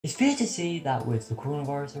It's fair to say that with the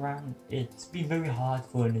coronavirus around, it's been very hard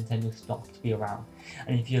for Nintendo stock to be around.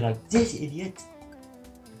 And if you're like this idiot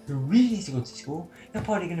who really needs to go to school, you're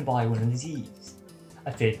probably going to buy one of these,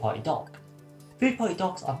 a third-party dock. Third-party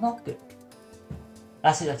docks are not good.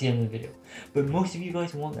 That's it at the end of the video. But most of you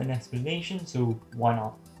guys want an explanation, so why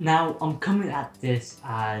not? Now, I'm coming at this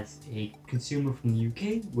as a consumer from the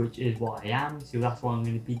UK, which is what I am, so that's what I'm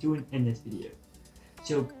going to be doing in this video.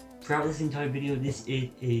 So, throughout this entire video, this is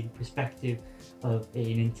a perspective of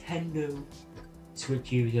a Nintendo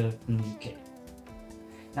Switch user from the UK.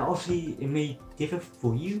 Now, obviously, it may differ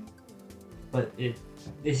for you, but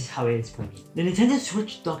this is how it is for me. The Nintendo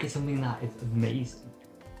Switch dock is something that is amazing.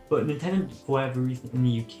 But Nintendo, for whatever reason, in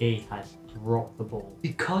the UK has dropped the ball.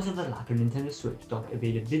 Because of the lack of Nintendo Switch dock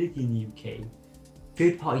availability in the UK,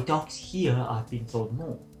 third-party docks here are being sold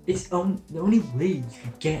more. It's the only way you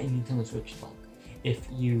can get a Nintendo Switch dock. If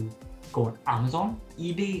you go on Amazon,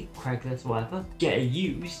 eBay, Craigslist, whatever, get it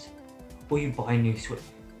used, or you buy a new Switch.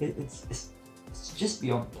 It's just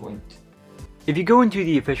beyond the point. If you go into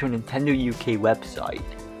the official Nintendo UK website,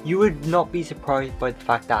 you would not be surprised by the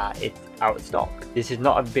fact that it's out of stock. This is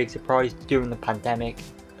not a big surprise during the pandemic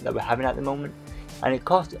that we're having at the moment, and it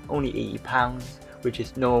costs only £80, which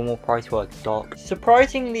is normal price for a dock.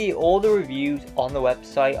 Surprisingly, all the reviews on the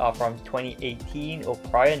website are from 2018 or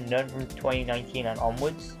prior, none from 2019 and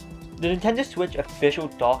onwards. The Nintendo Switch official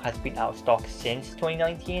dock has been out of stock since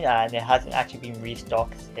 2019 and it hasn't actually been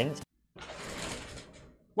restocked since.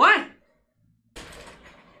 What?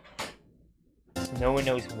 No one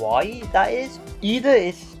knows why that is. Either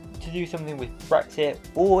it's to do something with Brexit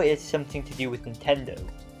or it's something to do with Nintendo.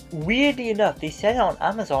 Weirdly enough, they said it on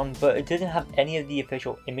Amazon, but it doesn't have any of the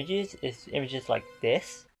official images. It's images like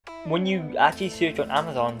this. When you actually search on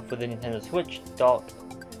Amazon for the Nintendo Switch dock,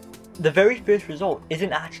 the very first result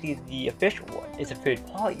isn't actually the official one, it's a third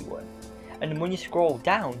party one. And when you scroll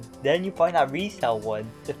down, then you find that resale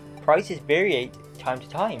one. The prices vary time to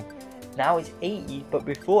time. Now it's 80, but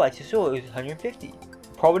before I just saw it was 150.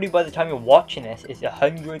 Probably by the time you're watching this, it's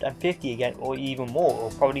 150 again, or even more,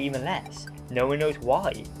 or probably even less. No one knows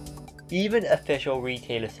why. Even official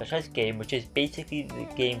retailers such as Game, which is basically the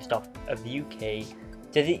GameStop of the UK,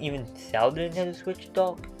 doesn't even sell the Nintendo Switch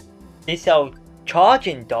dock. They sell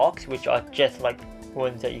charging docks, which are just like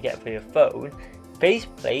ones that you get for your phone, face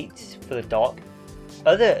plates for the dock,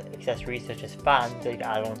 other accessories such as fans that you can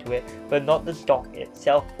add onto it, but not the dock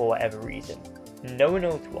itself for whatever reason. No one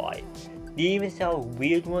knows why. They even sell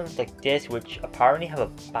weird ones like this, which apparently have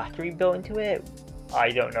a battery built into it. I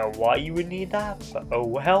don't know why you would need that, but oh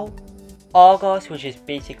well. Argos, which is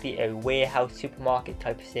basically a warehouse supermarket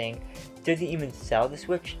type of thing, doesn't even sell the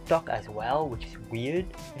Switch dock as well, which is weird.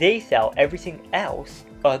 They sell everything else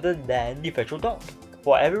other than the official dock.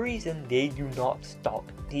 For whatever reason, they do not stock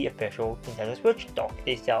the official Nintendo Switch dock.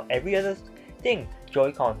 They sell every other thing: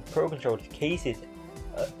 Joy-Con, Pro Controllers, cases,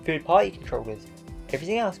 third-party controllers,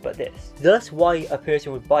 everything else but this. Thus why a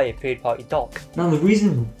person would buy a third-party dock. Now the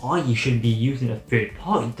reason why you shouldn't be using a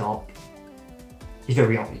third-party dock is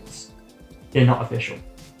very obvious. They're not official.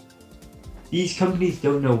 These companies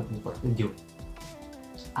don't know what they're doing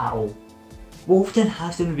at all. Wolfden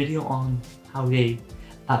has done a video on how they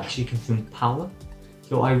actually consume power,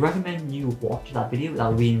 so I recommend you watch that video. That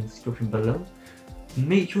will be in the description below.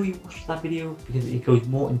 Make sure you watch that video because it goes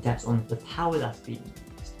more in depth on the power that's being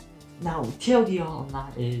used. Now, TLDR on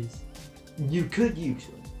that is, you could use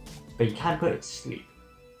one, but you can't put it to sleep.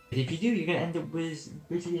 If you do, you're going to end up with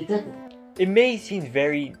basically a dead one. It may seem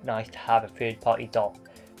very nice to have a third-party dock.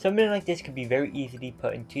 Something like this could be very easily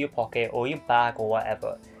put into your pocket or your bag or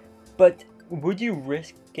whatever. But would you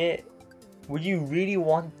risk it? Would you really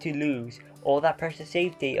want to lose all that precious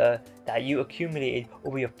save data that you accumulated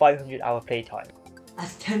over your 500-hour playtime?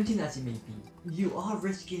 As tempting as it may be, you are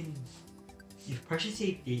risking your precious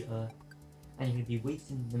save data, and you're going to be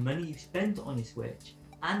wasting the money you spent on your Switch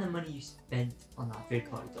and the money you spent on that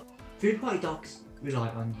third-party dock. Third-party docks rely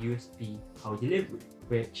on USB power delivery,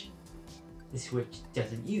 which the Switch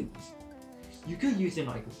doesn't use. You could use a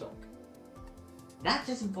micro dock. That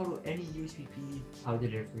doesn't follow any USB power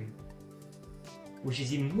delivery, which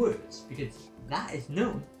is even worse because that is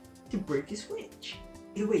known to break your Switch.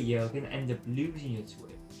 Either way, you're going to end up losing your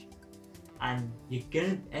Switch, and you're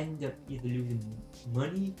going to end up either losing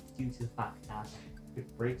money due to the fact that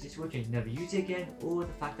it breaks the Switch and you never use it again, or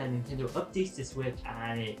the fact that Nintendo updates the Switch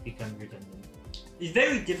and it becomes redundant. It's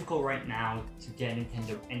very difficult right now to get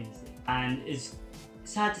Nintendo anything, and it's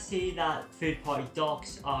sad to say that third-party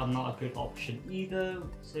docks are not a good option either.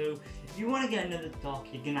 So if you want to get another dock,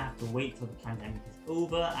 you're going to have to wait till the pandemic is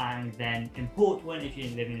over and then import one if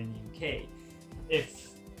you're living in the UK.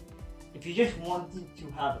 If if you just wanted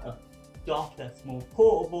to have a dock that's more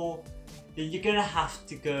portable, then you're gonna have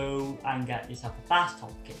to go and get yourself a bath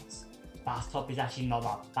top case. Bath top is actually not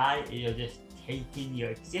that bad. You're just taking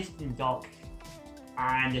your existing dock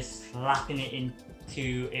and just slapping it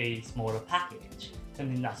into a smaller package.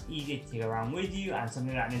 Something that's easy to take around with you, and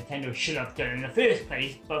something that Nintendo should have done in the first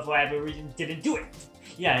place, but for whatever reason didn't do it.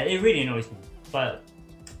 Yeah, it really annoys me, but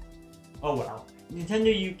oh well.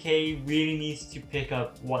 Nintendo UK really needs to pick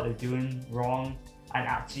up what they're doing wrong and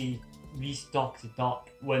actually restock the dock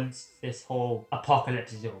once this whole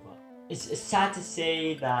apocalypse is over. It's sad to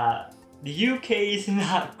say that the UK isn't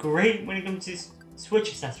that great when it comes to Switch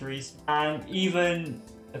accessories, and even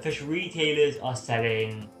official retailers are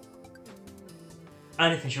selling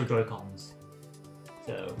unofficial Joy-Cons.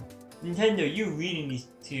 So Nintendo, you really need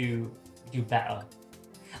to do better.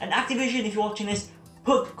 And Activision, if you're watching this,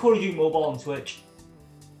 put Call of Duty Mobile on Switch.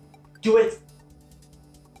 Do it.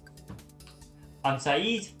 I'm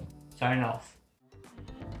Saeed, signing off.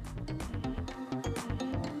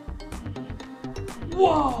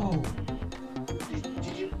 Whoa! Did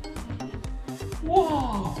you?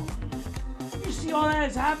 Whoa! You see all that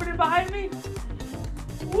is happening behind me?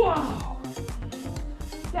 Whoa!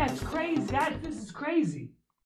 That's crazy. This is crazy.